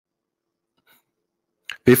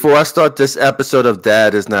Before I start this episode of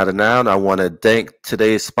Dad is Not a Noun, I want to thank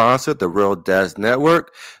today's sponsor, the Real Dads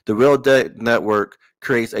Network. The Real Dad Network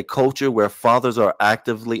creates a culture where fathers are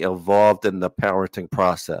actively involved in the parenting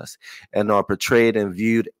process and are portrayed and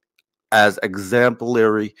viewed as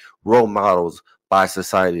exemplary role models by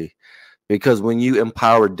society. Because when you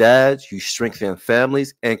empower dads, you strengthen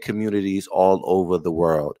families and communities all over the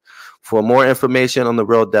world. For more information on the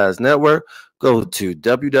Real Dads Network, go to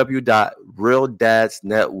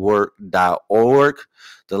www.realdadsnetwork.org.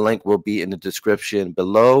 The link will be in the description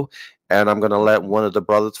below. And I'm going to let one of the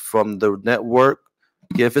brothers from the network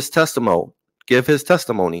give his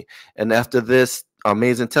testimony. And after this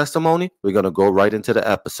amazing testimony, we're going to go right into the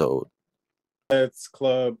episode. Dads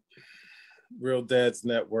Club, Real Dads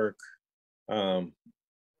Network.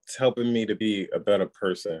 It's helping me to be a better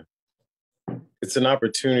person. It's an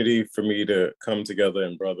opportunity for me to come together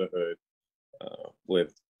in brotherhood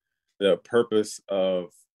with the purpose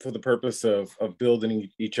of building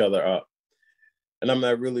each other up. And I'm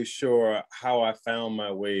not really sure how I found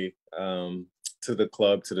my way to the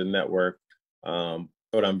club, to the network,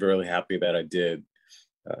 but I'm really happy that I did.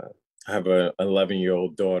 I have an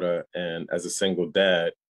 11-year-old daughter, and as a single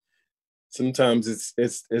dad, sometimes it's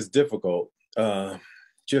difficult.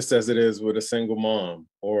 Just as it is with a single mom,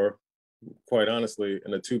 or quite honestly,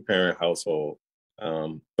 in a two-parent household.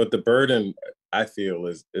 But the burden, I feel,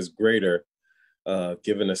 is greater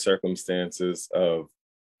given the circumstances of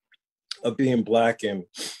being Black,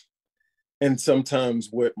 and sometimes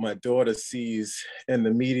what my daughter sees in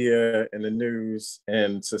the media and the news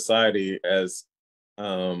and society as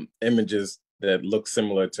images that look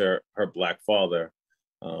similar to her Black father,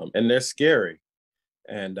 and they're scary.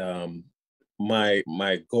 And my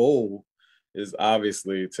goal is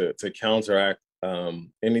obviously to counteract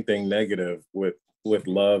anything negative with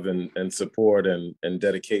love and support and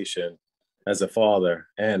dedication as a father.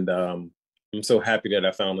 And I'm so happy that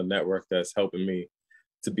I found a network that's helping me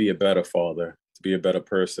to be a better father, to be a better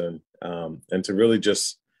person, and to really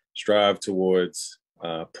just strive towards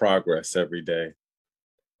progress every day.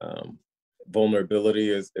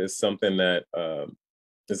 Vulnerability is something that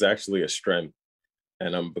is actually a strength.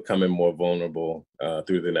 And I'm becoming more vulnerable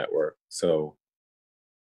through the network. So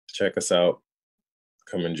check us out.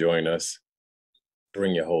 Come and join us.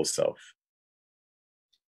 Bring your whole self.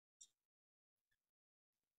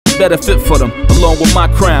 Better fit for them, along with my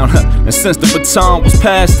crown. And since the baton was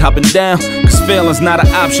passed, I've been down. Cause failing's not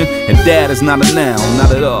an option, and dad is not a noun,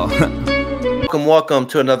 not at all. Welcome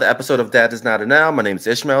to another episode of Dad is Not a Noun. My name is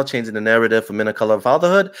Ishmael, changing the narrative for men of color and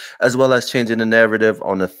fatherhood, as well as changing the narrative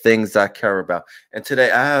on the things I care about. And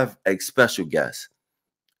today I have a special guest.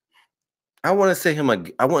 I wouldn't say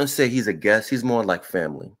he's a guest. He's more like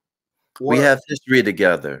family. We have history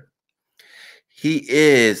together. He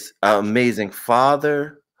is an amazing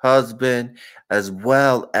father, husband, as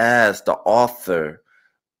well as the author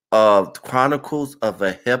of Chronicles of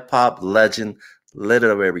a Hip-Hop Legend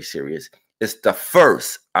literary series. It's the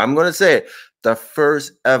first, I'm going to say it, the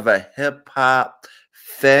first ever hip-hop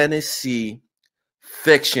fantasy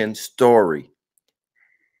fiction story.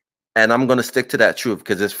 And I'm going to stick to that truth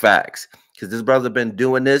because it's facts. Because this brother been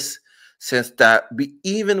doing this since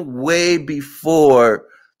even way before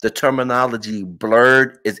the terminology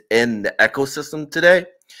blurred is in the ecosystem today.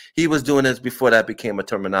 He was doing this before that became a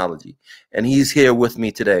terminology. And he's here with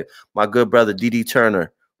me today. My good brother, D.D.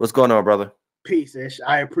 Turner. What's going on, brother? Peace, Ish.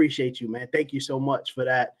 I appreciate you, man. Thank you so much for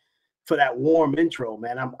that warm intro,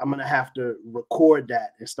 man. I'm gonna have to record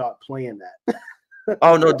that and start playing that.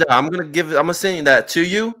 Oh, no doubt. I'm gonna send that to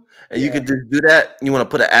you, and you can just do that. You want to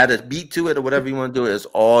put an added beat to it or whatever you want to do. It's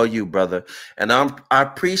all you, brother. And I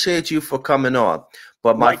appreciate you for coming on.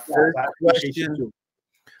 But my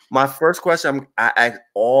first question, I ask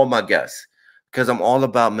all my guests because I'm all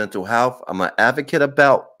about mental health. I'm an advocate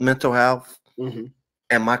about mental health. Mm-hmm.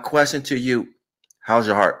 And my question to you, how's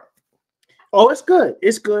your heart? Oh, it's good.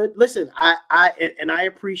 It's good. Listen, I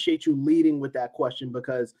appreciate you leading with that question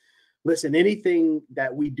because, listen, anything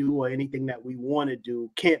that we do or anything that we want to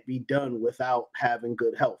do can't be done without having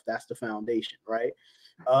good health. That's the foundation, right?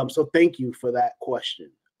 So thank you for that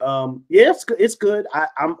question. Yeah, it's good.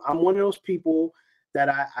 I'm one of those people that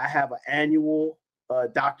I have an annual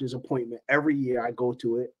doctor's appointment every year. I go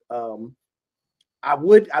to it.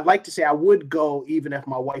 I'd like to say I would go even if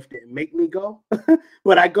my wife didn't make me go,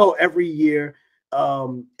 but I go every year.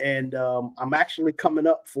 I'm actually coming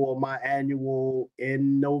up for my annual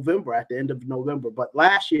in November, at the end of November. But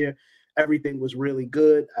last year, everything was really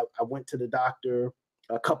good. I went to the doctor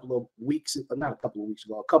a couple of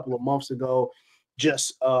months ago,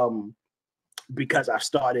 just because I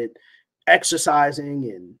started exercising,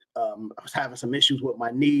 and I was having some issues with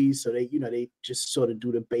my knees. So they just sort of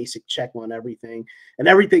do the basic check on everything, and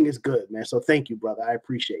everything is good, man. So thank you, brother. I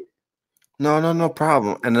appreciate it. No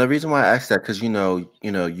problem. And the reason why I asked that, because you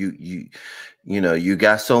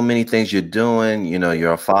got so many things you're doing.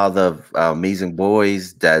 You're a father of amazing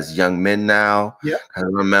boys that's young men now. Yeah. I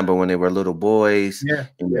remember when they were little boys. Yeah.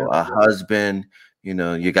 A husband.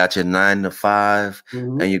 You got your 9 to 5,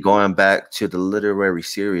 Mhm. and you're going back to the literary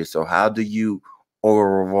series. So how do you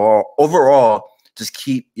overall just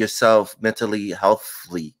keep yourself mentally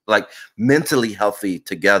healthy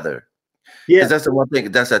together? Yeah. Because that's the one thing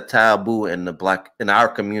that's a taboo in our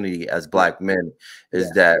community as Black men,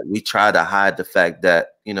 is that we try to hide the fact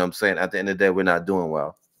that, what I'm saying, at the end of the day, we're not doing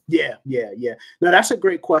well. Yeah. No, that's a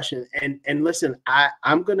great question. And listen,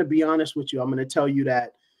 I'm gonna be honest with you. I'm gonna tell you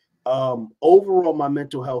that overall my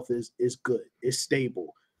mental health is good, it's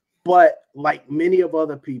stable. But like many of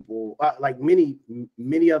other people, like many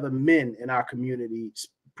other men in our community,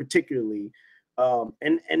 particularly,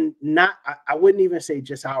 and not, I wouldn't even say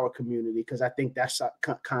just our community, because I think that's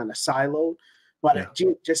kind of siloed, but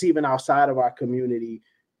just even outside of our community,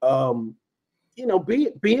 being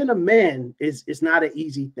a man is not an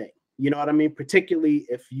easy thing. You know what I mean? Particularly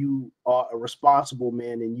if you are a responsible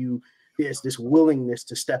man and there's this willingness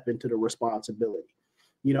to step into the responsibility.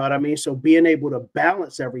 You know what I mean? So being able to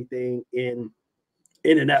balance everything in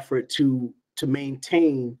an effort to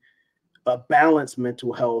maintain a balanced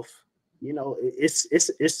mental health,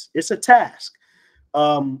 it's a task.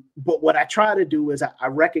 But what I try to do is I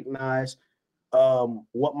recognize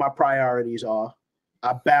what my priorities are.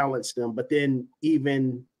 I balance them, but then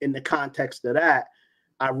even in the context of that,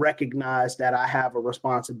 I recognize that I have a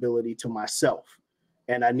responsibility to myself,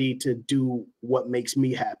 and I need to do what makes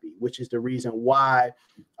me happy, which is the reason why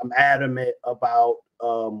I'm adamant about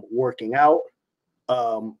working out.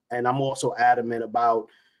 And I'm also adamant about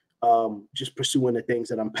just pursuing the things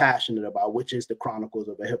that I'm passionate about, which is the Chronicles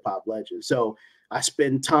of a Hip Hop Legend. So I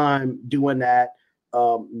spend time doing that,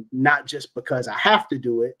 not just because I have to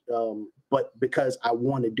do it, but because I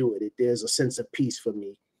want to do it. There's a sense of peace for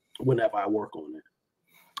me whenever I work on it.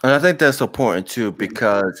 And I think that's important too,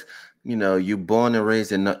 because you're born and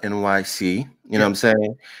raised in NYC. You know what I'm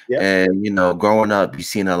saying? Yeah. And growing up, you've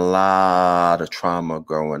seen a lot of trauma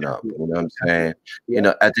growing up. You know what I'm saying?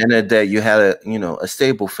 Yeah. At the end of the day, you had a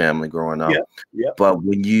stable family growing up. Yeah. But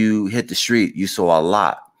when you hit the street, you saw a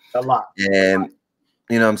lot. And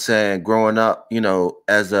you know what I'm saying, growing up,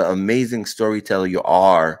 as an amazing storyteller you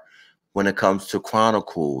are when it comes to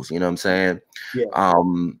Chronicles, you know what I'm saying? Yeah.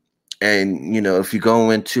 And if you go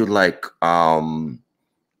into like how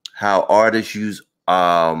artists use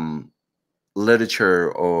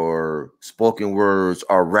literature or spoken words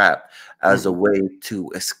or rap as a way to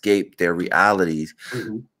escape their realities,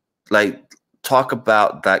 like talk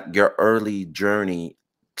about that, your early journey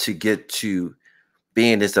to get to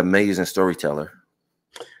being this amazing storyteller.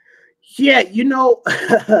 Yeah,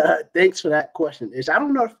 thanks for that question. I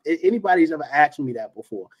don't know if anybody's ever asked me that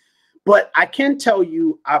before, but I can tell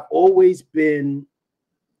you I've always been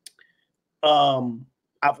a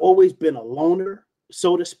loner,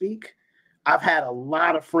 so to speak. I've had a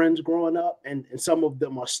lot of friends growing up, and some of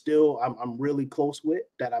them are still I'm really close with,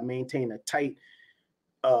 that I maintain a tight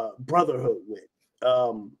brotherhood with.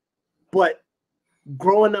 But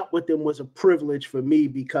growing up with them was a privilege for me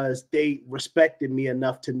because they respected me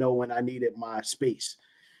enough to know when I needed my space,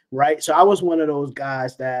 right? So I was one of those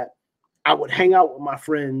guys that I would hang out with my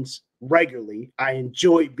friends regularly. I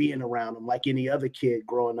enjoyed being around them like any other kid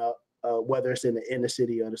growing up, whether it's in the inner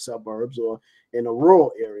city or the suburbs or in a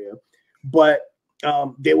rural area. But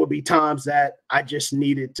there would be times that I just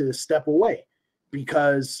needed to step away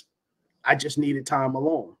because I just needed time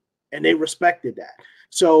alone, and they respected that.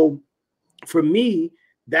 So for me,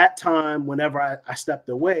 that time, whenever I stepped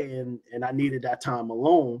away and I needed that time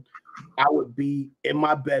alone, I would be in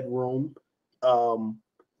my bedroom,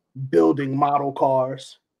 building model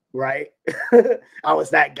cars, right? I was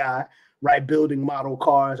that guy, right? Building model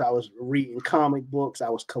cars. I was reading comic books. I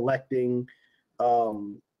was collecting,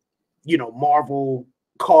 Marvel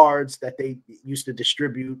cards that they used to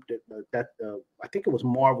distribute. I think it was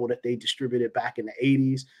Marvel that they distributed back in the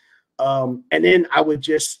 80s. And then I would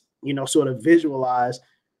just, sort of visualize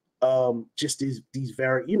just these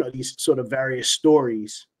sort of various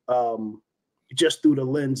stories, just through the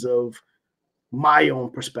lens of my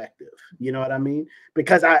own perspective. You know what I mean?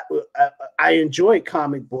 Because I enjoy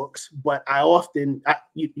comic books, but I often,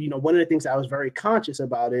 one of the things I was very conscious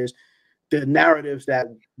about is the narratives that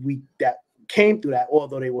came through that,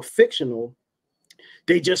 although they were fictional,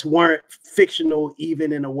 they just weren't fictional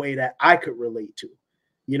even in a way that I could relate to.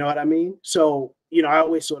 You know what I mean? So, you know, I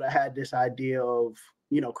always sort of had this idea of,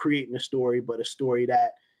 you know, creating a story, but a story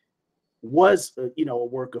that was, you know, a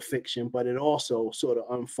work of fiction, but it also sort of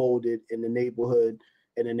unfolded in the neighborhood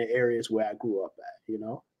and in the areas where I grew up at, you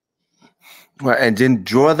know? Right, and then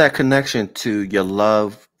draw that connection to your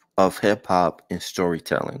love of hip hop and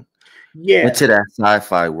storytelling Yeah, into that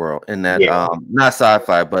sci-fi world, and that yeah, not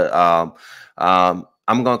sci-fi, but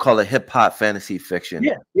I'm gonna call it hip hop fantasy fiction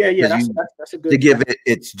yeah. because you That's a to good. give it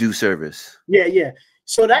its due service. Yeah, yeah.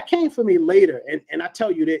 So that came for me later, and I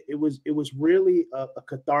tell you that it was really a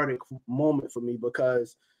cathartic moment for me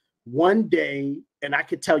because one day, and I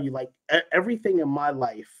could tell you like everything in my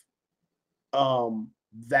life,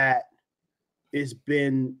 that has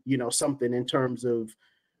been, you know, something in terms of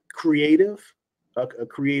creative, a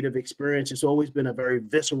creative experience. It's always been a very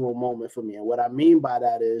visceral moment for me, and what I mean by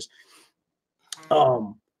that is,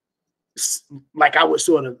 um, like I would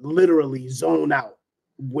sort of literally zone out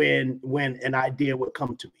when an idea would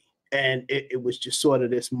come to me, and it was just sort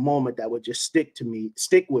of this moment that would just stick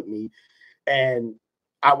with me, and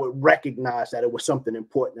I would recognize that it was something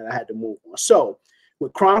important that I had to move on. So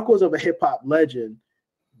with Chronicles of a Hip Hop Legend,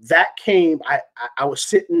 that came. I was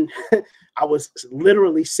sitting, I was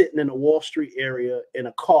literally sitting in the Wall Street area in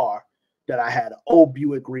a car that I had, an old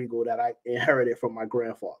Buick Regal that I inherited from my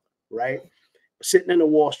grandfather, right? Sitting in the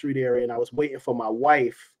Wall Street area, and I was waiting for my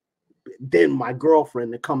wife, then my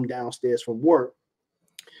girlfriend, to come downstairs from work.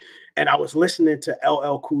 And I was listening to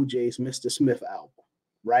LL Cool J's Mr. Smith album,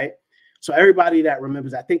 right? So everybody that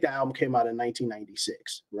remembers, I think the album came out in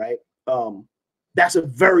 1996, right? That's a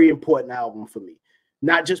very important album for me,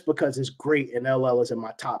 not just because it's great and LL is in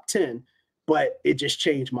my top 10, but it just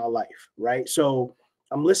changed my life, right? So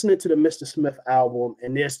I'm listening to the Mr. Smith album,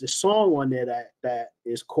 and there's this song on there that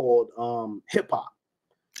is called Hip Hop,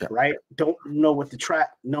 Yeah. right? Don't know what the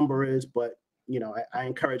track number is, but you know, I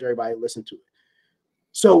encourage everybody to listen to it.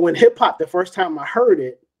 So when Hip Hop, the first time I heard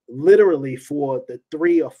it, literally for the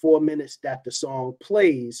 3 or 4 minutes that the song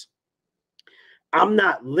plays, I'm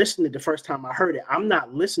not listening. The first time I heard it, I'm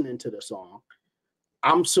not listening to the song.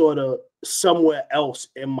 I'm sort of somewhere else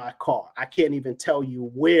in my car. I can't even tell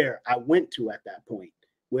you where I went to at that point,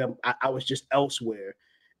 where I was just elsewhere.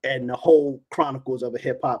 And the whole Chronicles of a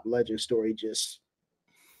Hip Hop Legend story just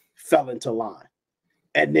fell into line.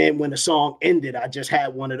 And then when the song ended, I just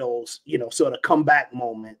had one of those, you know, sort of comeback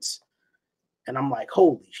moments. And I'm like,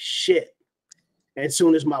 holy shit. And as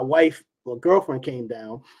soon as my wife or girlfriend came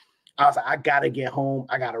down, I was like, I gotta get home.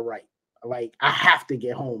 I gotta write. Like, I have to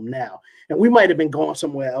get home now. And we might have been going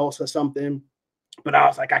somewhere else or something, but I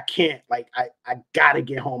was like, I can't. Like, I gotta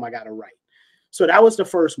get home. I gotta write. So that was the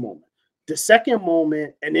first moment. The second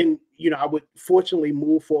moment, and then, you know, I would fortunately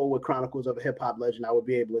move forward with Chronicles of a Hip Hop Legend. I would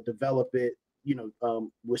be able to develop it, you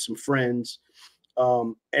know, with some friends.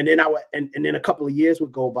 And then I would, and then a couple of years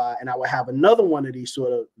would go by, and I would have another one of these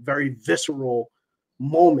sort of very visceral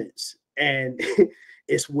moments. And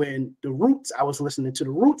it's when I was listening to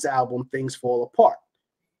the Roots album, Things Fall Apart.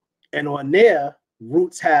 And on there, the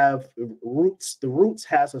Roots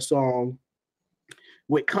has a song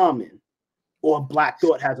with Common, or Black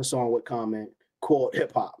Thought has a song with Common called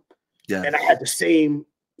Hip Hop. Yeah. And I had the same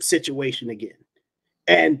situation again.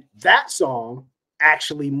 And that song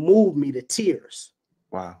actually moved me to tears.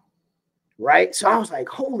 Wow. Right. So I was like,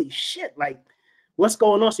 holy shit, like, what's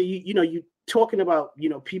going on? So you know, you talking about, you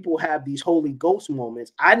know, people have these Holy Ghost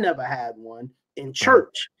moments. I never had one in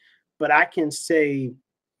church, but I can say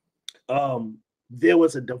there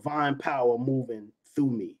was a divine power moving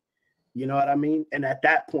through me. You know what I mean? And at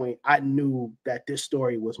that point, I knew that this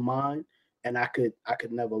story was mine, and I could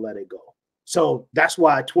never let it go. So that's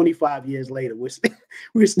why 25 years later,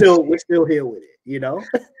 we're still here with it, you know?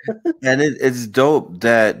 And it's dope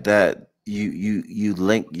that you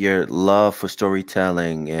link your love for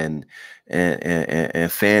storytelling and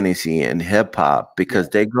fantasy and hip hop, because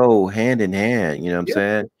they go hand in hand, you know what I'm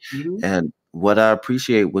saying? Mm-hmm. And what I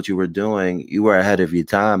appreciate what you were doing, you were ahead of your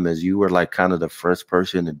time, as you were like kind of the first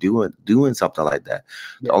person to doing something like that.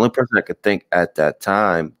 The only person I could think at that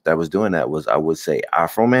time that was doing that was, I would say,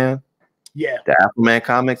 Afro Man. Yeah. The Afro Man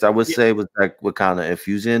comics, I would say, was like what kind of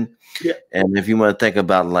infusion. Yeah. And if you want to think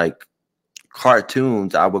about like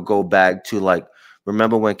cartoons, I would go back to like,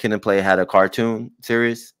 remember when Ken and Play had a cartoon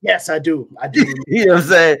series? Yes, I do. You know what I'm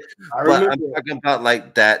saying? But I'm talking about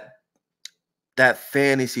like that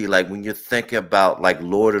fantasy, like when you're thinking about like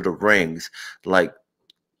Lord of the Rings, like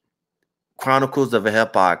Chronicles of a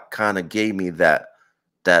Hip Hop kind of gave me that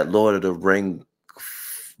Lord of the Ring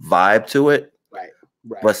vibe to it.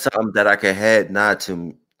 Right. But something that I could head nod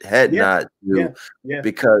to,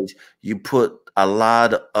 because you put a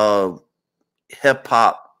lot of hip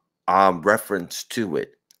hop reference to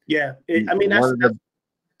it. Yeah, I mean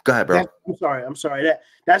go ahead, bro. I'm sorry.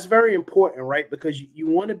 That's very important, right? Because you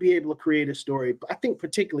want to be able to create a story. I think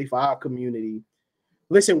particularly for our community.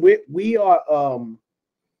 Listen, we are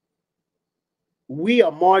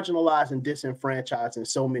marginalized and disenfranchised in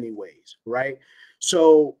so many ways, right?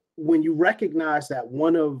 So when you recognize that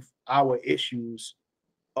one of our issues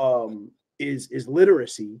is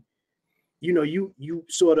literacy, you know, you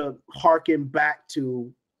sort of harken back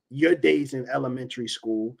to your days in elementary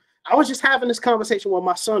school. I was just having this conversation with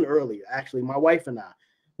my son earlier, actually, my wife and I,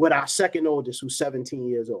 with our second oldest, who's 17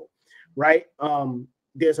 years old, right?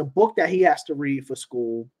 There's a book that he has to read for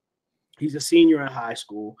school. He's a senior in high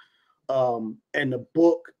school. And the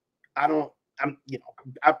book, I know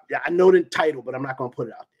the title, but I'm not going to put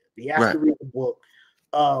it out there. He has to read the book.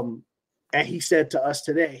 And he said to us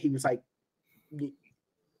today, he was like,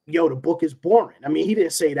 yo, the book is boring. I mean, he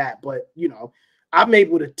didn't say that, but, you know, I'm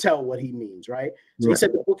able to tell what he means, right? So he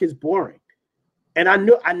said the book is boring. And I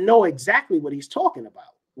know exactly what he's talking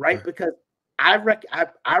about, right? Because I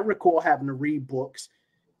recall having to read books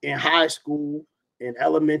in high school, in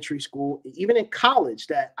elementary school, even in college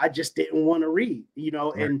that I just didn't want to read, you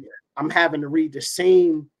know, and I'm having to read the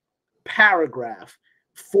same paragraph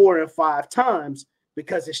 4 and 5 times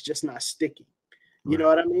because it's just not sticky. You know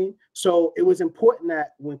what I mean? So it was important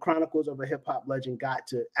that when Chronicles of a Hip Hop Legend got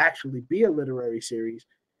to actually be a literary series,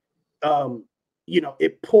 you know,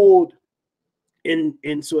 it pulled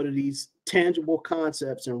in sort of these tangible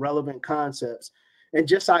concepts and relevant concepts and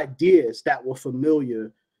just ideas that were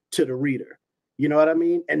familiar to the reader. You know what I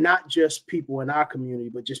mean? And not just people in our community,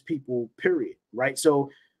 but just people, period. Right.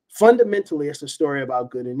 So fundamentally, it's a story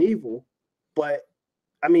about good and evil. But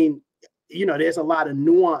I mean, you know, there's a lot of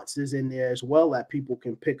nuances in there as well that people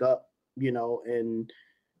can pick up, you know, and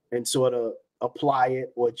sort of apply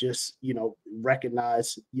it or just, you know,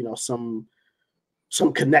 recognize, you know, some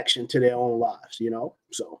connection to their own lives, you know.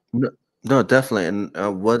 So no, definitely.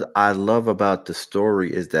 And what I love about the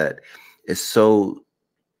story is that it's so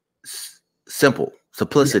simple.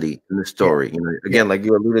 Simplicity in the story. You know, again, like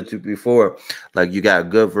you alluded to before, like you got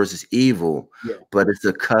good versus evil, but it's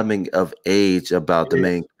a coming of age about the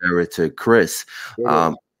main character, Chris.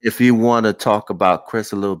 If you want to talk about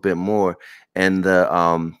Chris a little bit more and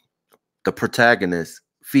the protagonist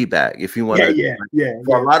feedback, if you want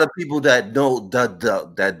for a lot of people that know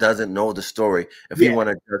that doesn't know the story, if you want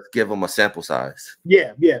to just give them a sample size.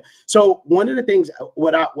 So one of the things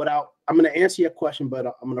I'm going to answer your question, but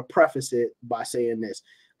I'm going to preface it by saying this.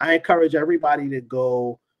 I encourage everybody to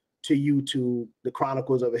go to YouTube, The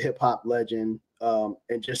Chronicles of a Hip Hop Legend,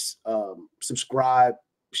 and just subscribe,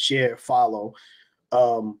 share, follow.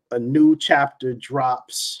 A new chapter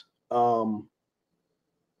drops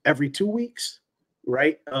every 2 weeks,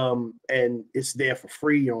 right? And it's there for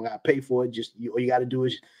free. You don't got to pay for it. All you got to do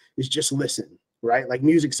is just listen, right? Like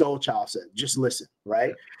Music Soul Child said, just listen,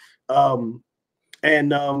 right?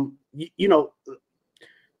 You know,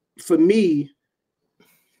 for me,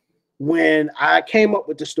 when I came up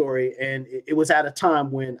with the story, and it was at a time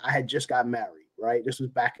when I had just got married, right? This was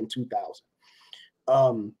back in 2000.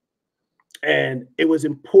 And it was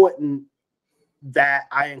important that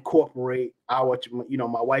I incorporate my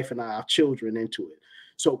wife and I, our children into it.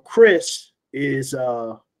 So Chris is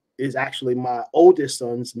actually my oldest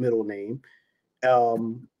son's middle name.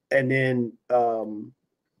 And then,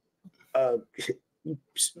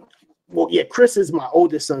 Chris is my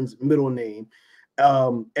oldest son's middle name.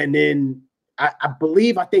 And then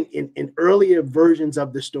I think in earlier versions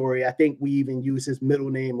of the story, I think we even use his middle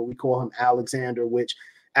name and we call him Alexander, which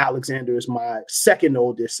Alexander is my second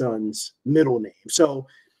oldest son's middle name. So,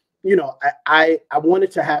 you know, I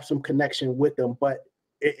wanted to have some connection with them, but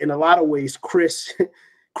in a lot of ways, Chris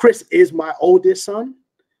is my oldest son.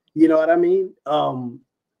 You know what I mean?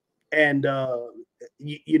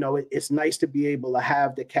 You know, it's nice to be able to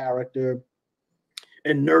have the character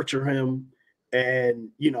and nurture him and,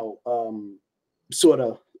 you know, sort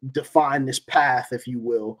of define this path, if you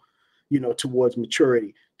will, you know, towards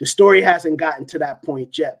maturity. The story hasn't gotten to that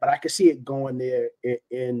point yet, but I can see it going there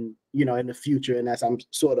in the future. And as I'm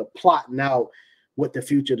sort of plotting out what the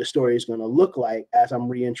future of the story is going to look like, as I'm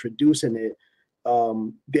reintroducing it,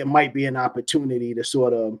 there might be an opportunity to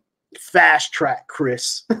sort of fast track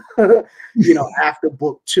Chris, you know, after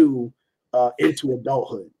book 2 into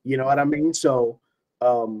adulthood. You know what I mean? So,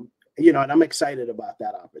 you know, and I'm excited about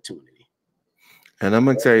that opportunity. And I'm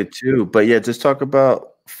excited too. But yeah, just talk about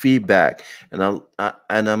feedback. And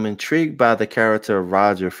I'm intrigued by the character of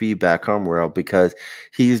Roger Feedback Humwell because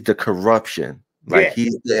he's the corruption. Like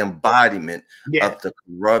he's the embodiment of the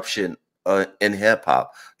corruption in hip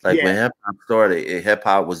hop. Like when Yeah, hip hop started, hip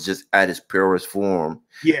hop was just at its purest form,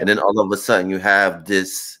 yeah, and then all of a sudden you have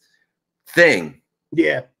this thing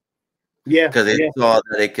yeah, yeah, because they yeah. saw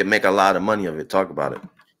that they could make a lot of money of it. Talk about it.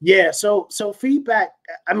 Yeah, so feedback.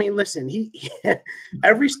 I mean, listen,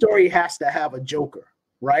 every story has to have a joker,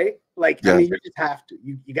 right? Like, I Yeah. mean, you just have to.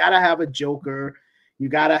 You gotta have a joker. You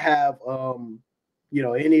gotta have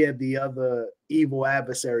any of the other evil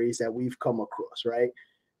adversaries that we've come across, right?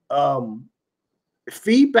 Um,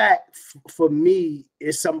 feedback for me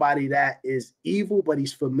is somebody that is evil, but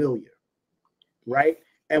he's familiar, right?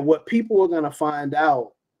 And what people are gonna find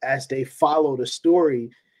out as they follow the story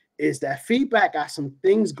is that feedback got some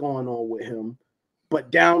things going on with him,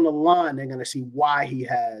 but down the line they're going to see why he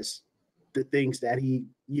has the things that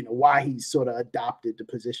why he sort of adopted the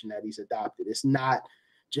position that he's adopted. It's not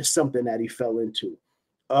just something that he fell into.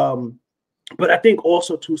 But I think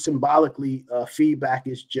also too symbolically, feedback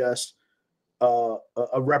is just a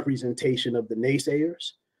representation of the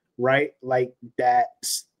naysayers, right? Like that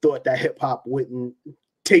thought that hip hop wouldn't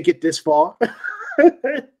take it this far.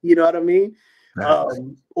 You know what I mean?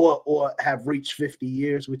 Or have reached 50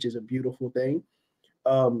 years, which is a beautiful thing.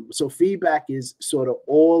 So feedback is sort of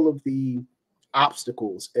all of the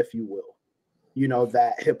obstacles, if you will,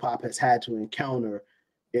 that hip hop has had to encounter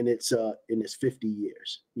in its 50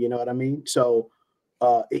 years. You know what I mean? So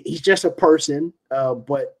he's just a person,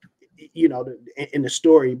 but in the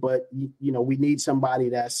story, but we need somebody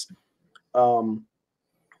that's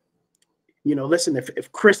listen,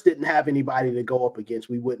 if Chris didn't have anybody to go up against,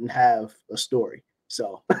 we wouldn't have a story.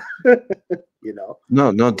 So,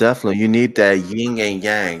 No, definitely. You need that yin and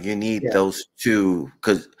yang. You need Yeah. those two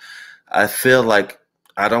because I feel like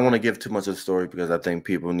I don't want to give too much of the story because I think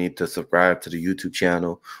people need to subscribe to the YouTube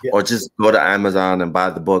channel Yeah. or just go to Amazon and buy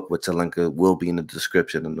the book, which the link will be in the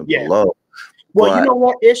description and Yeah. below. Well, you know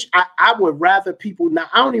what, Ish? I would rather people now.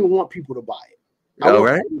 I don't even want people to buy it. I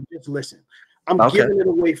want people to just listen. I'm giving it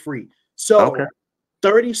away free. So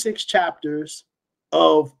 36 chapters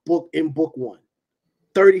of book one.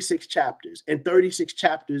 36 chapters. And 36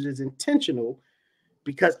 chapters is intentional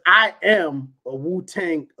because I am a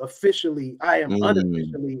Wu-Tang officially. I am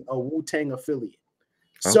unofficially a Wu-Tang affiliate.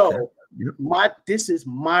 So this is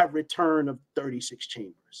my return of 36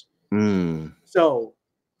 chambers. So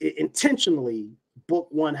intentionally, book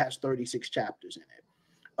one has 36 chapters in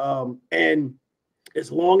it. And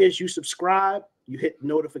as long as you subscribe, you hit the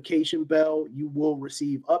notification bell, you will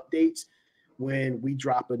receive updates when we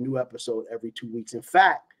drop a new episode every 2 weeks. In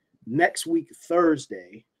fact, next week,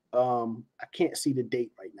 Thursday, I can't see the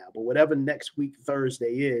date right now, but whatever next week,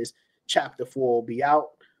 Thursday is, chapter 4 will be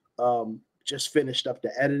out. Just finished up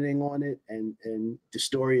the editing on it, and the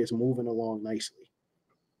story is moving along nicely.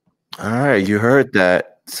 All right, you heard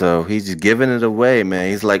that. So he's just giving it away, man.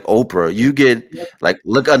 He's like Oprah. You get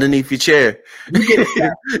look underneath your chair. You get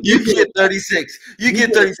you get 36. You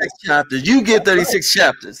get 36 chapters. You get 36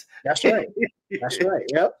 chapters. That's right. That's right.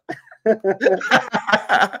 Yep.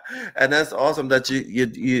 And that's awesome that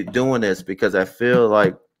you're doing this because I feel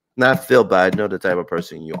like not feel, but I know the type of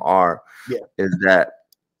person you are. Yeah. Is that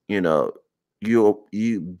you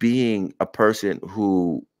being a person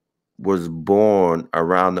who was born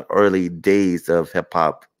around the early days of hip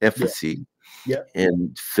hop infancy,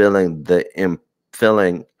 and feeling that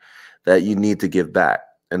you need to give back,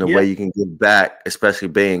 and the way you can give back, especially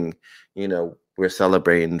being, we're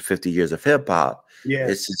celebrating 50 years of hip hop. Yeah,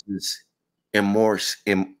 it's just immerse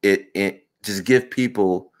in it, just give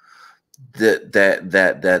people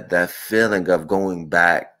that feeling of going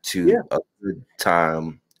back to a good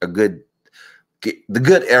time, the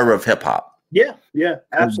good era of hip hop. Yeah,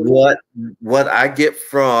 absolutely. What I get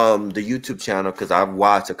from the YouTube channel, because I've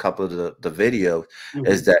watched a couple of the videos,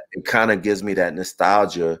 is that it kind of gives me that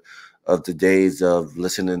nostalgia of the days of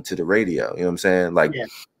listening to the radio. You know what I'm saying? Like,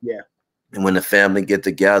 and when the family get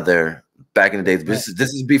together back in the days, this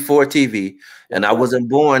is before TV, and I wasn't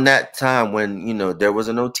born that time when there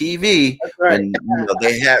wasn't no TV, and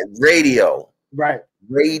they had radio,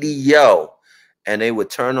 radio, and they would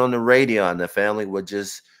turn on the radio, and the family would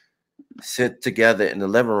just sit together in the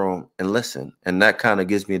living room and listen, and that kind of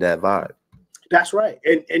gives me that vibe. That's right.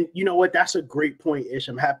 And you know what? That's a great point, Ish.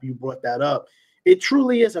 I'm happy you brought that up. It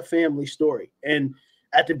truly is a family story. And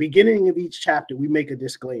at the beginning of each chapter, we make a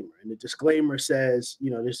disclaimer, and the disclaimer says,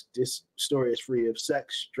 this story is free of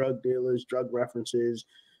sex, drug dealers, drug references,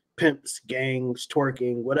 pimps, gangs,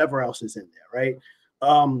 twerking, whatever else is in there, right?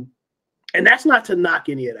 And that's not to knock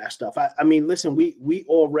any of that stuff. I mean, listen, we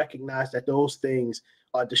all recognize that those things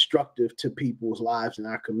are destructive to people's lives in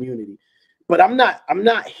our community. But I'm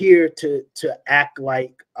not here to act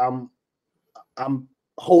like I'm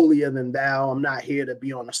holier than thou. I'm not here to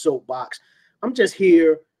be on a soapbox. I'm just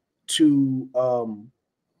here to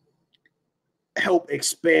help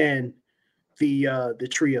expand the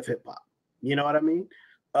tree of hip hop. You know what I mean?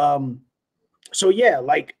 So yeah,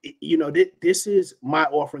 like, you know, this is my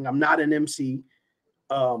offering. I'm not an MC.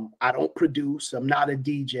 I don't produce. I'm not a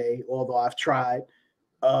DJ, although I've tried.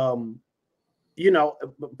 You know,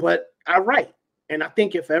 but I write, and I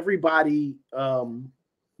think if everybody,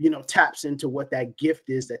 you know, taps into what that gift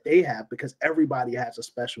is that they have, because everybody has a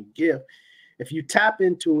special gift. If you tap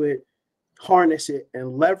into it, harness it,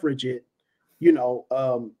 and leverage it, you know,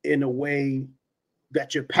 in a way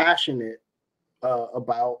that you're passionate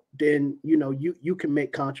about, then you know you can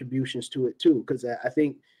make contributions to it too. Because I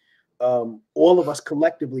think all of us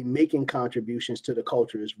collectively making contributions to the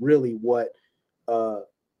culture is really what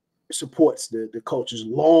supports the culture's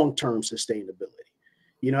long-term sustainability.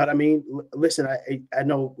 You know what I mean? Listen, I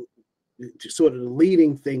know sort of the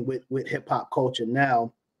leading thing with hip hop culture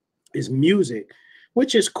now is music,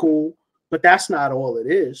 which is cool, but that's not all it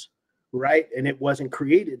is, right? And it wasn't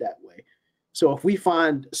created that way. So if we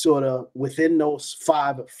find sort of within those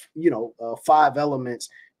five, five elements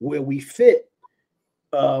where we fit,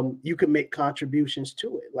 you can make contributions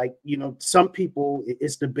to it. Like, you know, some people,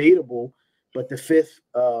 it's debatable, but the fifth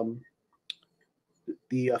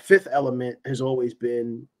element has always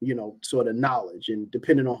been, you know, sort of knowledge. And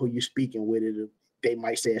depending on who you're speaking with, they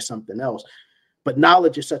might say it's something else. But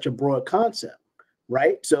knowledge is such a broad concept,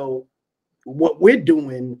 right? So what we're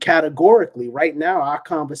doing categorically right now, our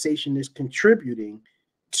conversation is contributing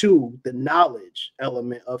to the knowledge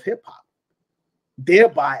element of hip hop,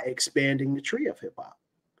 thereby expanding the tree of hip hop.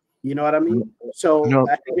 You know what I mean? So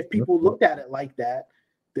I think if people looked at it like that,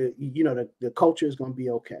 the culture is going to be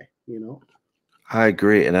okay. You know, I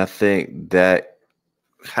agree, and I think that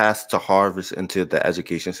has to harvest into the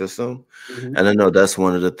education system. Mhm. And I know that's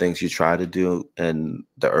one of the things you try to do in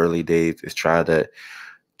the early days is try to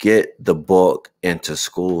get the book into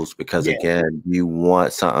schools, because Yeah. again, you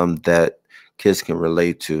want something that kids can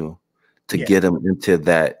relate to Yeah. get them into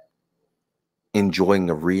that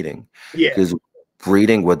enjoying of reading. Yeah, Because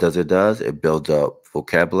reading, what does? It builds up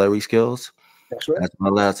vocabulary skills, that's right. as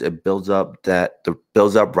well as it builds up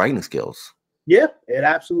writing skills. Yeah, it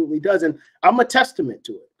absolutely does. And I'm a testament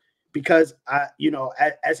to it because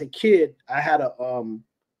as a kid, I had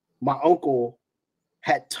my uncle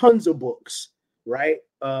had tons of books, right?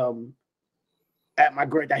 That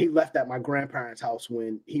he left at my grandparents' house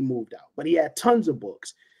when he moved out, but he had tons of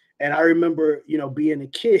books. And I remember, you know, being a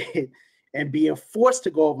kid and being forced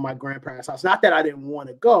to go over my grandparents' house. Not that I didn't want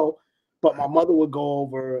to go, but my mother would go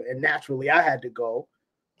over, and naturally I had to go.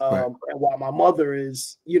 Right. And while my mother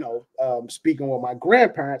is, speaking with my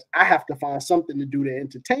grandparents, I have to find something to do to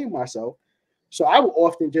entertain myself. So I would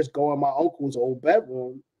often just go in my uncle's old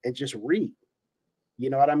bedroom and just read. You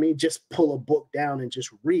know what I mean? Just pull a book down and just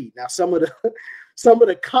read. Now, some of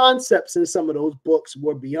the concepts in some of those books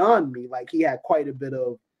were beyond me. Like, he had quite a bit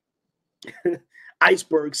of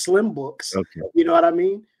iceberg slim books. Okay. You know what I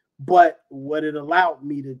mean? But what it allowed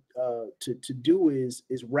me to do is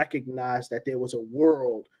recognize that there was a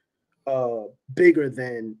world bigger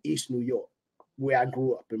than East New York, where I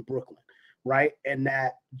grew up in Brooklyn, right? And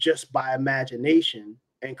that just by imagination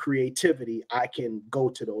and creativity, I can go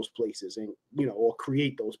to those places and, or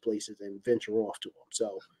create those places and venture off to them.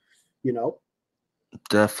 So,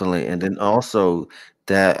 Definitely. And then also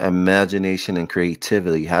that imagination and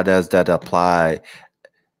creativity, how does that apply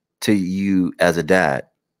to you as a dad?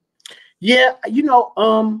 Yeah,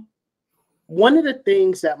 one of the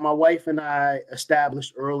things that my wife and I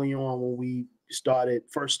established early on when we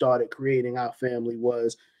first started creating our family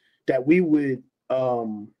was that we would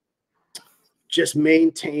just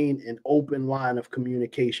maintain an open line of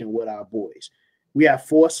communication with our boys. We have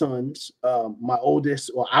 4 sons. Our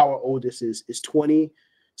oldest is 20,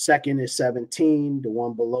 second is 17, the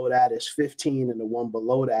one below that is 15, and the one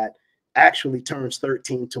below that actually turns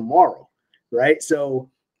 13 tomorrow, right?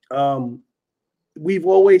 So we've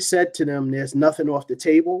always said to them, there's nothing off the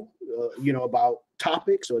table, about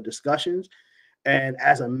topics or discussions. And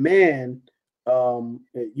as a man, as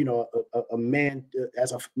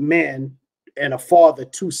a man and a father,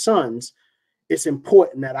 2 sons, it's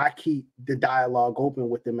important that I keep the dialogue open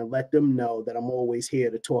with them and let them know that I'm always here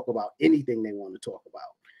to talk about anything they want to talk about.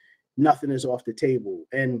 Nothing is off the table.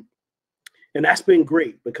 And that's been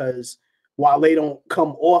great, because while they don't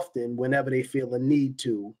come often, whenever they feel a need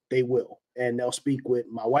to, they will. And they'll speak with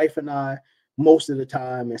my wife and I most of the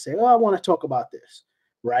time and say, oh, I want to talk about this,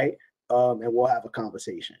 right? And we'll have a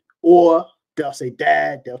conversation. Or they'll say,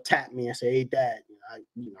 Dad, they'll tap me and say, hey, Dad,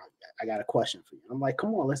 I got a question for you. I'm like,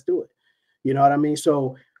 come on, let's do it. You know what I mean?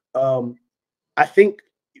 So I think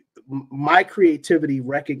my creativity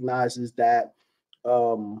recognizes that,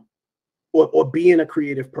 or being a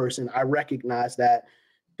creative person, I recognize that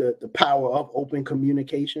the power of open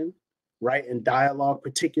communication, right, and dialogue,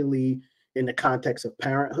 particularly in the context of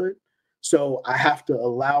parenthood. So I have to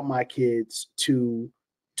allow my kids to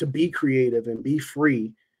be creative and be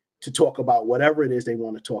free to talk about whatever it is they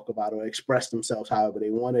want to talk about or express themselves however they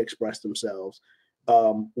want to express themselves,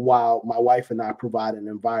 while my wife and I provide an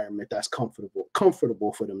environment that's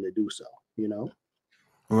comfortable for them to do so, you know?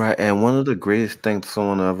 Right. And one of the greatest things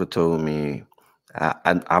someone ever told me,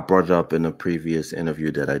 I brought it up in a previous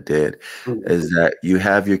interview that I did, Mhm. is that you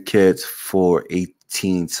have your kids for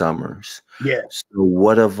 18 summers. Yeah. So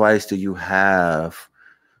what advice do you have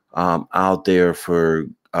out there for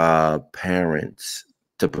parents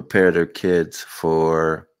to prepare their kids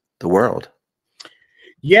for the world?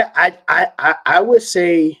 Yeah, I would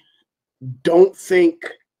say don't think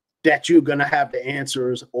that you're gonna have the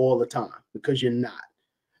answers all the time, because you're not.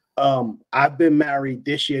 I've been married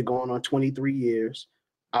this year going on 23 years.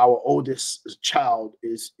 Our oldest child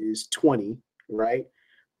is 20, right?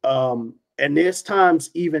 And there's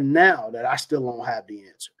times even now that I still don't have the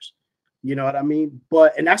answers. You know what I mean?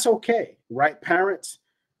 But and that's okay, right?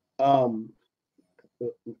 Um,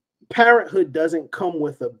 Parenthood doesn't come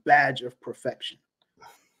with a badge of perfection.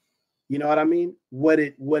 You know what I mean? What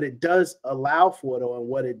it does allow for, though, and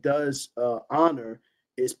what it does honor,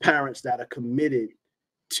 is parents that are committed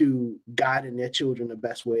to guiding their children the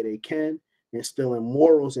best way they can, instilling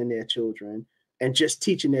morals in their children, and just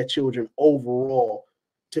teaching their children overall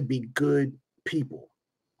to be good people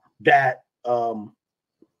that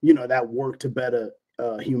that work to better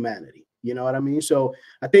humanity. You know what I mean? So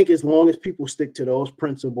I think as long as people stick to those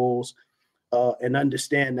principles, and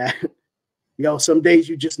understand that some days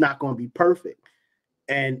you're just not going to be perfect,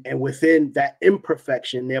 and within that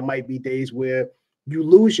imperfection there might be days where you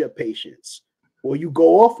lose your patience or you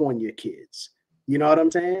go off on your kids. You know what I'm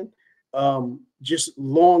saying? Just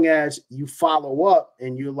long as you follow up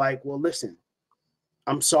and you're like, well, listen,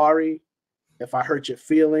 I'm sorry if I hurt your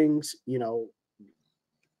feelings,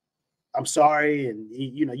 I'm sorry, and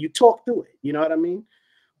you talk through it. You know what I mean?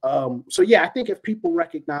 So yeah, I think if people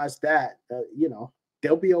recognize that,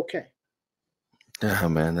 they'll be okay. Yeah,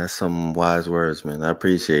 man, that's some wise words, man. I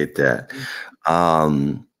appreciate that.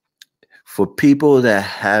 Um, for people that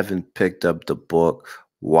haven't picked up the book,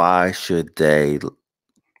 why should they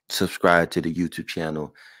subscribe to the YouTube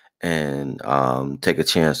channel and take a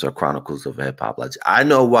chance on Chronicles of a Hip Hop Legend? I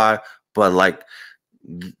know why, but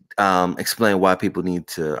explain why people need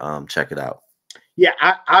to check it out. Yeah,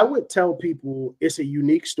 I would tell people it's a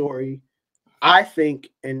unique story. I think,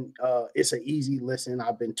 and it's an easy listen.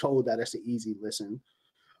 I've been told that it's an easy listen.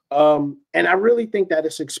 And I really think that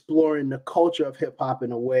it's exploring the culture of hip hop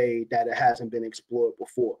in a way that it hasn't been explored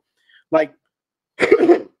before. Like,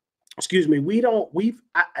 excuse me,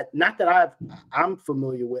 not that I'm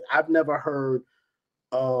familiar with. I've never heard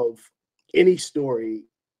of any story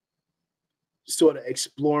sort of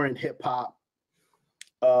exploring hip hop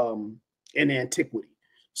in antiquity.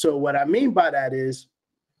 So what I mean by that is,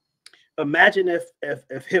 imagine if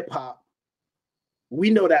hip hop, we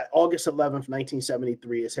know that August 11th,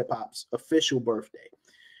 1973 is hip hop's official birthday,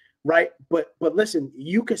 right? But listen,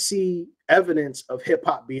 you could see evidence of hip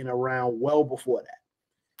hop being around well before that.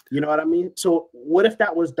 You know what I mean? So what if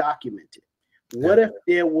that was documented? What if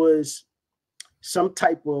there was some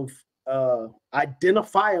type of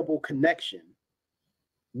identifiable connection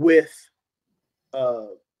with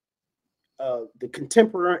the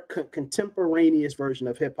contemporaneous version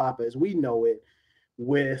of hip hop as we know it,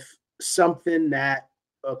 with something that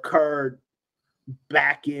occurred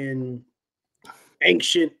back in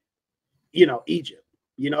ancient, Egypt,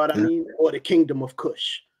 you know what I mean? Or the kingdom of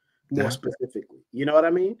Kush, more specifically. You know what I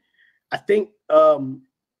mean? I think and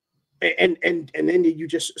then you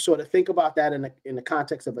just sort of think about that in the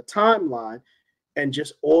context of a timeline, and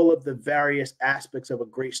just all of the various aspects of a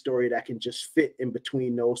great story that can just fit in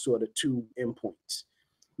between those sort of two endpoints.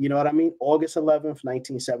 You know what I mean? August 11th,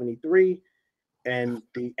 1973, and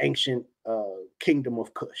the ancient kingdom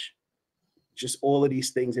of Kush. Just all of these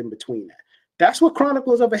things in between that. That's what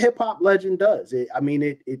Chronicles of a Hip Hop Legend does.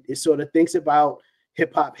 It sort of thinks about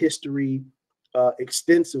hip hop history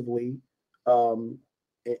extensively,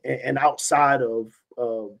 and outside of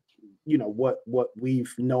what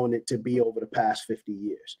we've known it to be over the past 50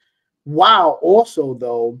 years, while also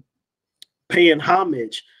though paying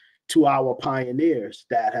homage to our pioneers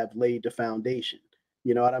that have laid the foundation.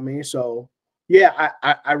 You know what I mean? So yeah,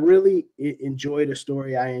 I really enjoy the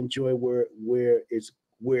story. I enjoy where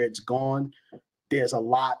it's gone. There's a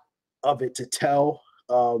lot of it to tell.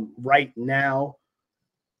 Right now,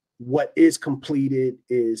 what is completed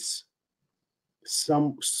is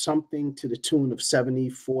something to the tune of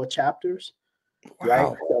 74 chapters. Wow.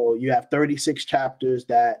 Right? So you have 36 chapters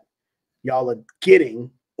that y'all are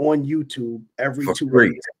getting on YouTube every For 2 free.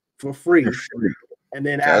 weeks for free. For free. And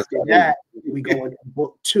then That's after that, we go into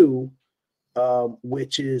book 2,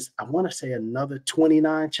 which is, I want to say, another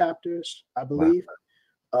 29 chapters, I believe.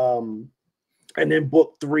 Wow. And then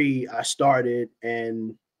book 3, I started,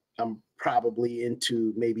 and I'm probably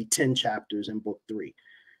into maybe 10 chapters in book 3.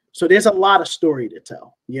 So there's a lot of story to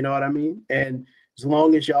tell. You know what I mean? And as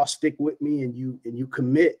long as y'all stick with me and you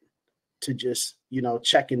commit to just,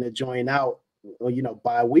 checking the joint out, or,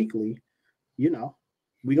 bi-weekly, we're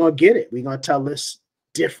going to get it. We're going to tell this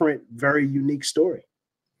different, very unique story.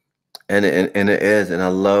 And it is, and I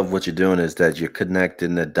love what you're doing is that you're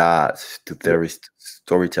connecting the dots to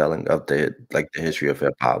storytelling of the history of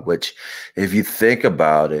hip hop, which, if you think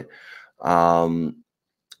about it,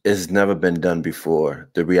 it's never been done before.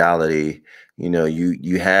 The reality,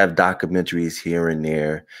 you have documentaries here and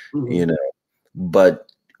there, but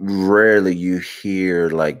rarely you hear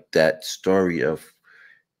like that story of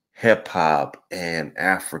hip hop and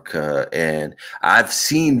Africa. And I've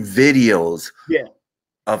seen videos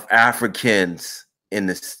of Africans in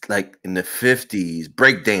the 50s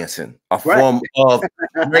breakdancing, a form of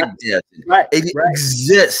breakdancing. It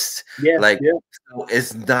exists. So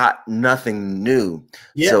it's not nothing new.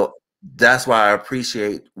 So that's why I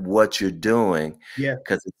appreciate what you're doing.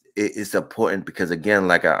 Because it's important. Because again,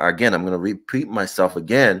 I'm going to repeat myself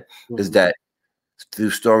again, is that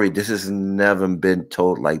through story, this has never been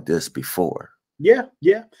told like this before.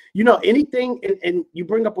 Anything, and you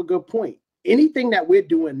bring up a good point. Anything that we're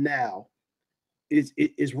doing now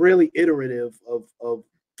is really iterative of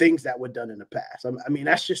things that were done in the past. I mean,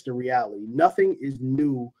 that's just the reality. Nothing is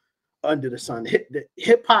new under the sun.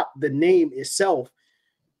 Hip hop, the name itself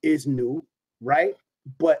is new, right?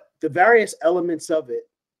 But the various elements of it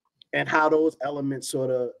and how those elements sort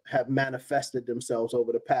of have manifested themselves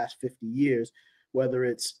over the past 50 years, whether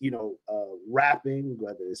it's, rapping,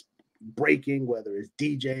 whether it's breaking, whether it's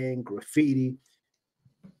DJing, graffiti.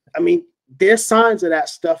 I mean, there's signs of that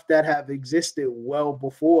stuff that have existed well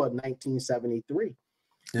before 1973.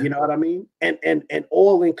 You know what I mean? And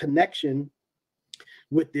all in connection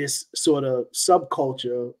with this sort of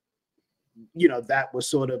subculture, that was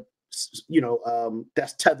sort of,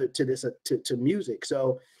 that's tethered to this, to music.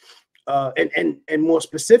 So, and more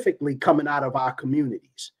specifically coming out of our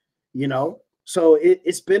communities, So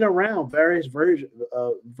it's been around. Various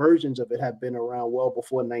versions of it have been around well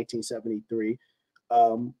before 1973.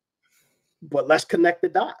 But let's connect the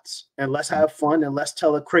dots and let's have fun and let's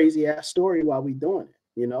tell a crazy ass story while we're doing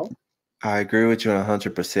it, I agree with you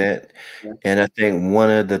 100%. And I think one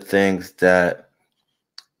of the things that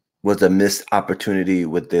was a missed opportunity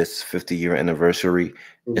with this 50-year anniversary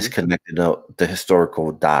is connecting up the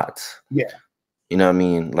historical dots. You know what I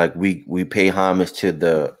mean? Like we pay homage to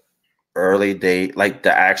the early date, like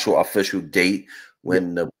the actual official date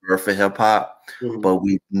when the birth of hip hop, but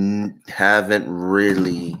we haven't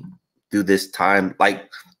really through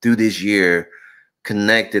this year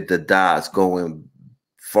connected the dots going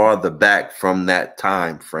farther back from that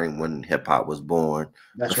time frame when hip hop was born.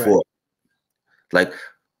 That's before. Right. Like,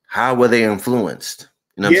 how were they influenced?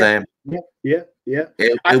 You know what I'm saying?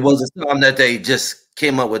 It wasn't something that they just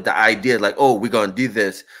came up with the idea, like, oh, we're gonna do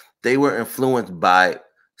this. They were influenced by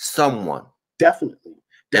someone. Definitely.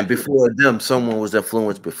 And before them, someone was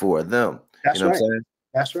influenced before them. That's you know right. What I'm saying?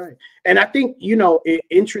 That's right. And I think,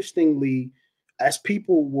 interestingly, as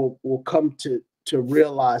people will come to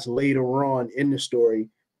realize later on in the story,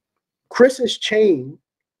 Chris's chain,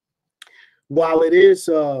 while it is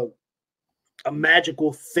a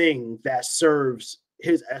magical thing that serves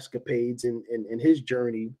his escapades and his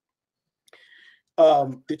journey,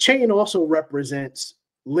 the chain also represents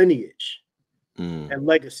lineage and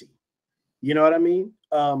legacy. You know what I mean?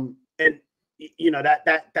 And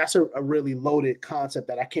that's a really loaded concept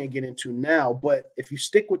that I can't get into now. But if you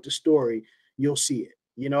stick with the story, you'll see it.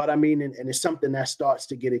 You know what I mean? And it's something that starts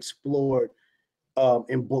to get explored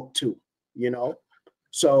in book 2.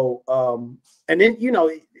 So and then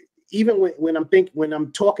even when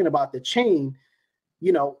I'm talking about the chain,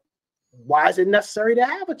 why is it necessary to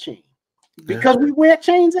have a chain? Because we wear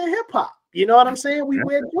chains in hip hop. You know what I'm saying? We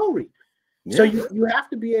wear jewelry. So you have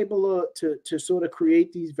to be able to sort of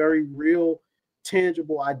create these very real,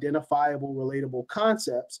 tangible, identifiable, relatable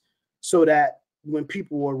concepts, so that when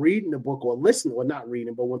people are reading the book or listening, or not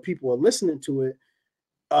reading, but when people are listening to it,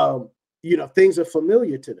 things are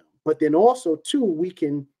familiar to them. But then also too, we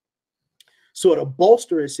can sort of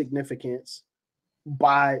bolster its significance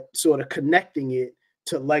by sort of connecting it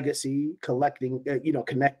to legacy, connecting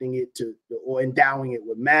it to, or endowing it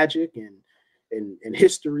with magic and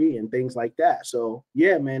history and things like that. So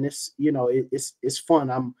yeah, man, it's it's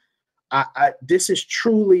fun. This is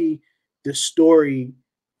truly the story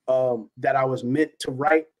that I was meant to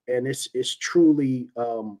write, and it's truly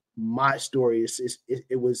my story.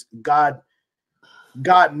 It was God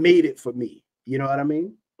made it for me. You know what I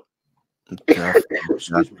mean?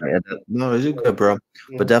 Excuse me. No, you're good, bro.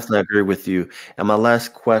 But definitely agree with you. And my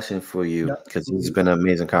last question for you, because this has been an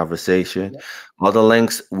amazing conversation. All the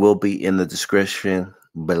links will be in the description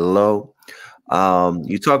below.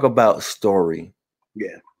 You talk about story.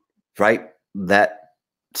 Yeah. Right? That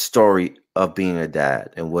story of being a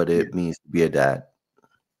dad and what it means to be a dad.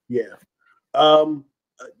 Yeah.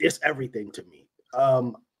 It's everything to me.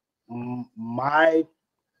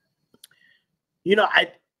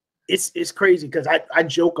 It's crazy because I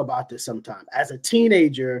joke about this sometimes. As a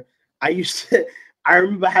teenager, I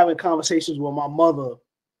remember having conversations with my mother,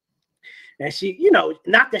 and she,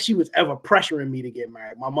 not that she was ever pressuring me to get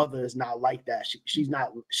married. My mother is not like that. She's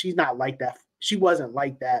not like that. She wasn't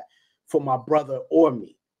like that for my brother or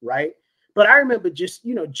me, right? But I remember just,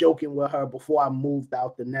 joking with her before I moved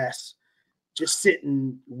out the nest, just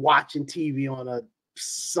sitting watching TV on a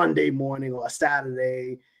Sunday morning or a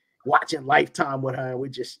Saturday, watching Lifetime with her, and we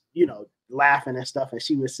just, laughing and stuff. And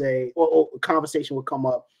she would say, or a conversation would come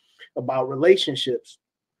up about relationships.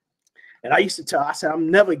 And I used to tell her, I said, I'm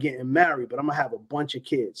never getting married, but I'm gonna have a bunch of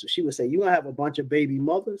kids. So she would say, you gonna have a bunch of baby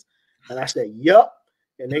mothers? And I said, yup.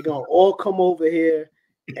 And they're gonna all come over here,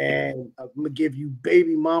 and I'm gonna give you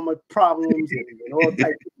baby mama problems and all types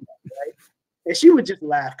of stuff, right? And she would just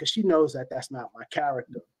laugh because she knows that that's not my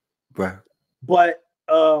character. Right. But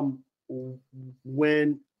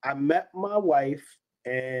when I met my wife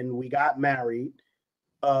and we got married,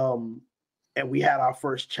 and we had our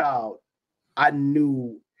first child, I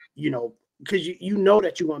knew, because you know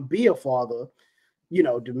that you're going to be a father,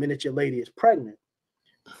 the minute your lady is pregnant,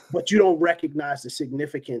 but you don't recognize the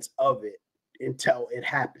significance of it until it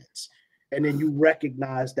happens. And then you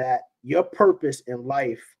recognize that your purpose in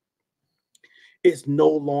life is no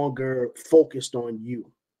longer focused on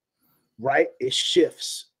you, right? It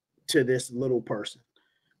shifts to this little person,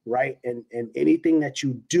 right? And anything that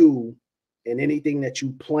you do and anything that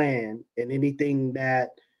you plan and anything that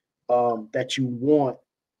that you want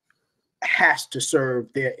has to serve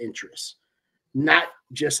their interests, not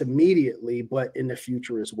just immediately, but in the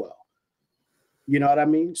future as well. You know what I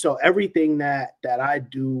mean? So everything that I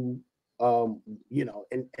do, and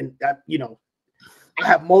that, I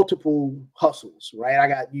have multiple hustles, right? I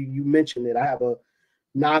got you mentioned it. I have a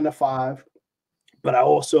 9 to 5, but I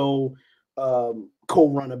also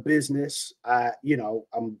co-run a business.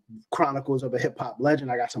 I'm Chronicles of a Hip Hop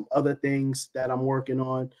Legend. I got some other things that I'm working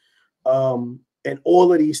on. And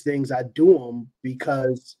all of these things, I do them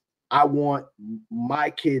because I want my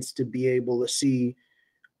kids to be able to see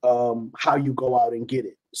how you go out and get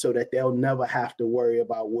it, so that they'll never have to worry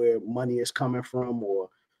about where money is coming from, or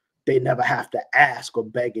they never have to ask or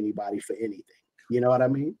beg anybody for anything. You know what I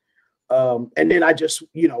mean? And then I just,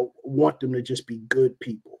 want them to just be good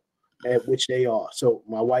people, at which they are. So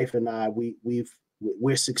my wife and I,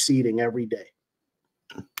 we're succeeding every day.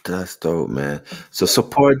 That's dope, man. So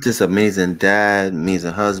support this amazing dad,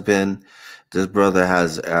 amazing husband. This brother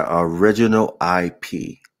has original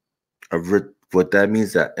IP. What that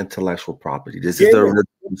means, that intellectual property. This is the original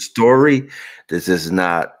story. This is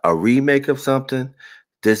not a remake of something.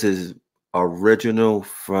 This is original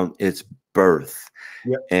from its birth.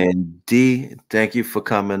 Yep. And D, thank you for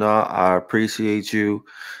coming on. I appreciate you.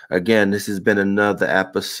 Again, this has been another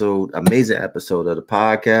episode, amazing episode of the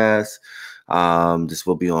podcast. This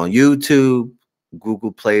will be on YouTube,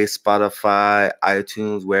 Google Play, Spotify,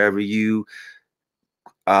 iTunes, wherever you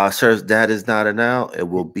search That Is Not a Now, it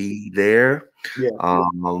will be there. Yeah.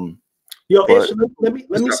 Ish, let me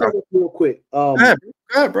say this real quick. Go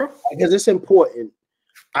ahead, bro. Because it's important.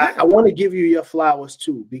 I want to give you your flowers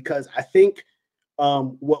too, because I think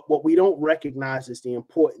what we don't recognize is the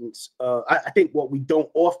importance. I think what we don't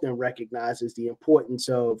often recognize is the importance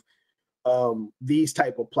of these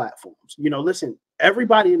type of platforms. Listen,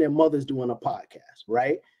 everybody and their mother's doing a podcast,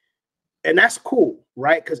 right? And that's cool,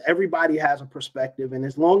 right? Because everybody has a perspective, and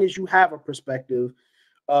as long as you have a perspective,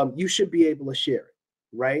 you should be able to share it,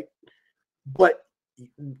 right? But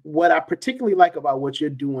what I particularly like about what you're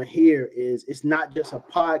doing here is it's not just a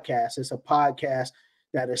podcast, it's a podcast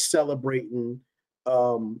that is celebrating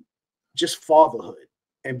just fatherhood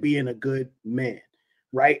and being a good man,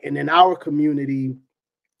 right? And in our community,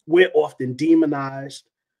 we're often demonized,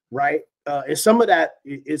 right? and some of that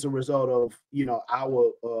is a result of, you know,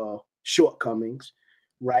 our shortcomings,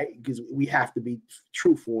 right? Because we have to be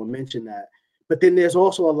truthful and mention that. But then there's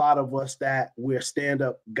also a lot of us that we're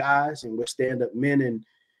stand-up guys and we're stand-up men, and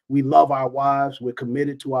we love our wives, we're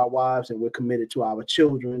committed to our wives, and we're committed to our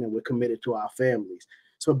children, and we're committed to our families.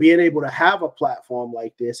 So being able to have a platform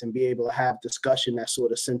like this and be able to have discussion that's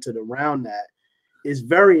sort of centered around that is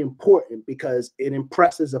very important, because it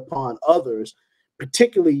impresses upon others,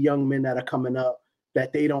 particularly young men that are coming up,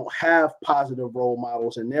 that they don't have positive role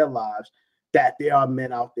models in their lives, that there are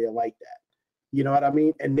men out there like that. You know what I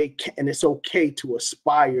mean? And and it's okay to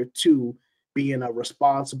aspire to being a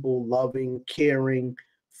responsible, loving, caring,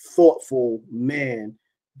 thoughtful man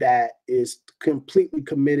that is completely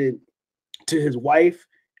committed to his wife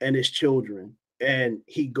and his children, and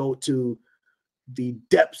he go to the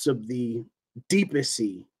depths of the deepest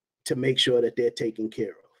sea to make sure that they're taken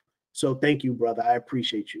care of. So thank you, brother. I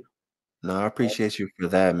appreciate you. No, I appreciate you for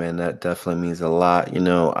that, man. That definitely means a lot.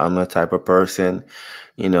 I'm the type of person,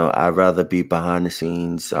 I'd rather be behind the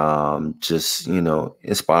scenes, just,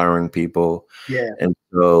 inspiring people. Yeah. And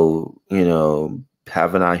so,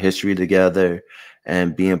 having our history together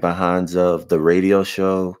and being behind of the radio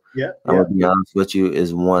show, Yeah. I'm gonna be honest with you,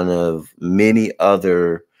 is one of many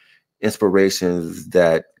other inspirations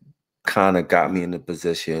that kind of got me in the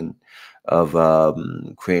position of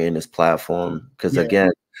creating this platform. Because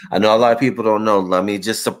again, I know a lot of people don't know. Let me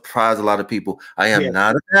just surprise a lot of people. I am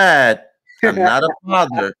not a dad. I'm not a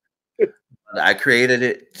father. But I created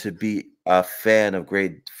it to be a fan of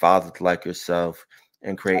great fathers like yourself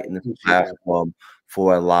and creating this platform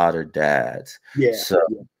for a lot of dads. So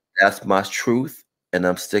that's my truth, and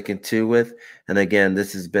I'm sticking to it. And again,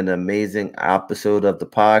 this has been an amazing episode of the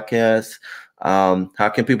podcast. How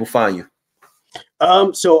can people find you?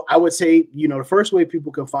 So I would say, the first way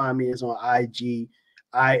people can find me is on IG.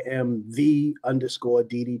 I am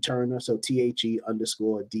 _DD Turner. So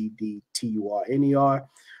THE_DDTURNER.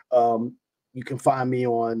 You can find me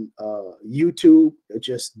on YouTube,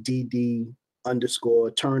 just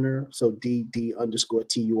DD_Turner. So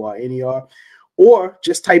DD_TURNER. Or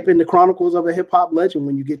just type in the Chronicles of a Hip Hop Legend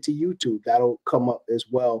when you get to YouTube. That'll come up as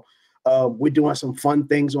well. We're doing some fun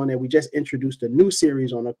things on there. We just introduced a new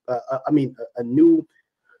series on a new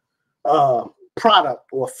product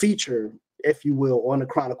or feature, if you will, on the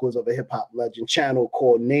Chronicles of a Hip Hop Legend channel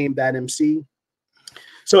called Name That MC.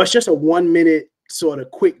 So it's just a 1 minute sort of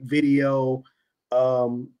quick video,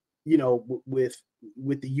 with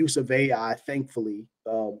the use of AI, thankfully,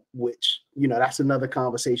 which, that's another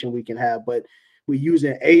conversation we can have. But we're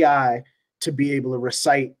using AI to be able to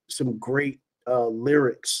recite some great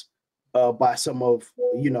lyrics by some of,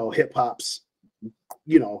 hip hop's,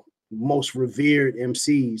 most revered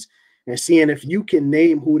MCs, and seeing if you can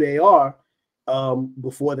name who they are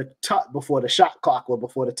before the shot clock or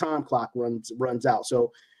before the time clock runs out.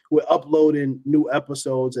 So we're uploading new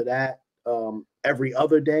episodes of that every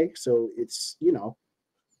other day. So it's,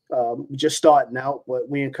 just starting out, but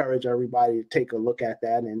we encourage everybody to take a look at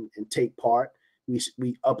that and take part. We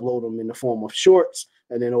upload them in the form of shorts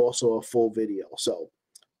and then also a full video. So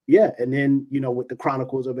yeah, and then, with the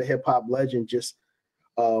Chronicles of a Hip Hop Legend, just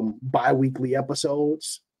bi-weekly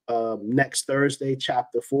episodes. Next Thursday,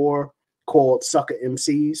 chapter 4, called Sucker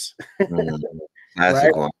MCs. That's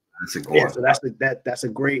a good one. So that's a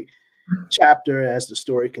great chapter as the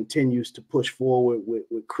story continues to push forward with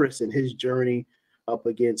Chris and his journey up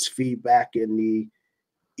against Feedback and the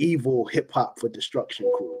evil Hip Hop for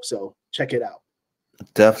Destruction crew. So check it out.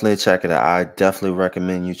 Definitely check it out. I definitely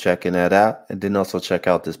recommend you checking that out, and then also check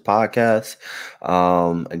out this podcast.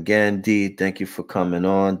 Again, D, thank you for coming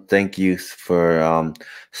on. Thank you for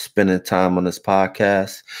spending time on this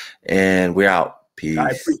podcast, and we're out. Peace. I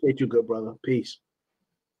appreciate you, good brother. Peace.